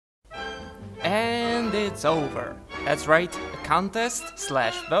And it's over. That's right, the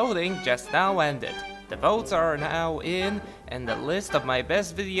contest/voting just now ended. The votes are now in, and the list of my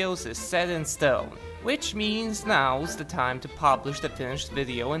best videos is set in stone. Which means now's the time to publish the finished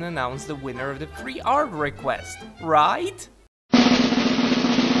video and announce the winner of the free art request, right?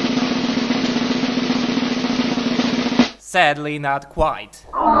 Sadly, not quite.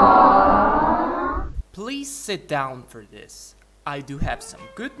 Please sit down for this. I do have some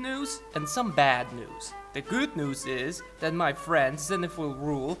good news and some bad news. The good news is that my friend Zenithful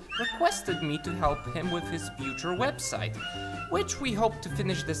Rule requested me to help him with his future website, which we hope to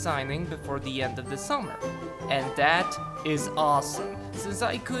finish designing before the end of the summer. And that is awesome, since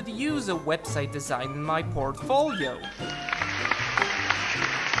I could use a website design in my portfolio.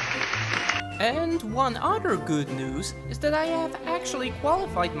 And one other good news is that I have actually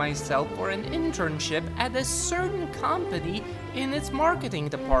qualified myself for an internship at a certain company in its marketing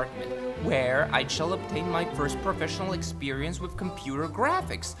department, where I shall obtain my first professional experience with computer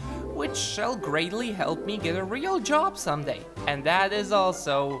graphics, which shall greatly help me get a real job someday. And that is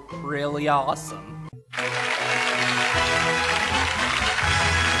also really awesome.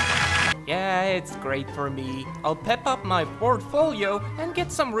 Yeah, it's great for me. I'll pep up my portfolio and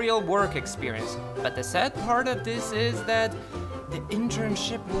get some real work experience. But the sad part of this is that the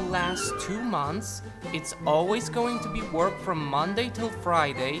internship will last 2 months. It's always going to be work from Monday till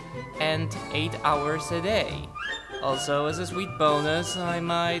Friday and 8 hours a day. Also, as a sweet bonus, I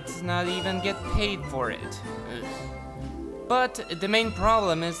might not even get paid for it. Ugh. But the main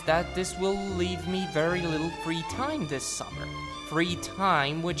problem is that this will leave me very little free time this summer. Free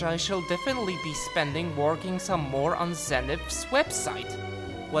time which I shall definitely be spending working some more on Zenith's website.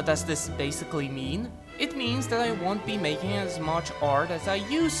 What does this basically mean? It means that I won't be making as much art as I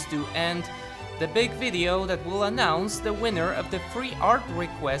used to, and the big video that will announce the winner of the free art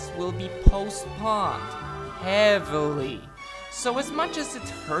request will be postponed. Heavily. So as much as it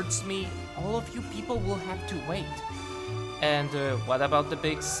hurts me, all of you people will have to wait. And what about the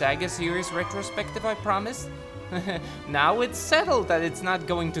big Saga series retrospective I promised? Now it's settled that it's not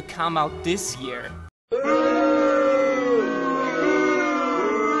going to come out this year.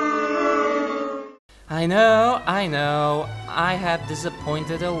 I know, I have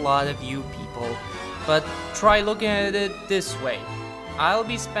disappointed a lot of you people, but try looking at it this way. I'll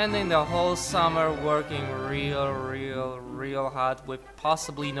be spending the whole summer working real hard with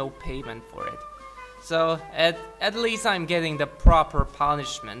possibly no payment for it. So at least I'm getting the proper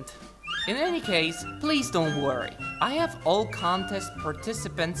punishment. In any case, please don't worry. I have all contest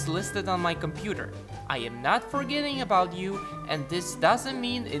participants listed on my computer. I am not forgetting about you, and this doesn't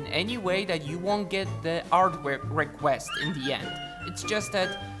mean in any way that you won't get the artwork request in the end. It's just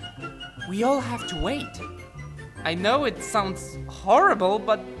that we all have to wait. I know it sounds horrible,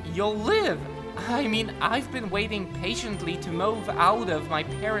 but you'll live. I mean, I've been waiting patiently to move out of my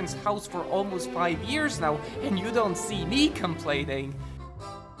parents' house for almost 5 years now, and you don't see me complaining.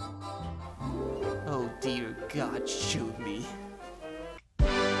 Oh dear God, shoot me.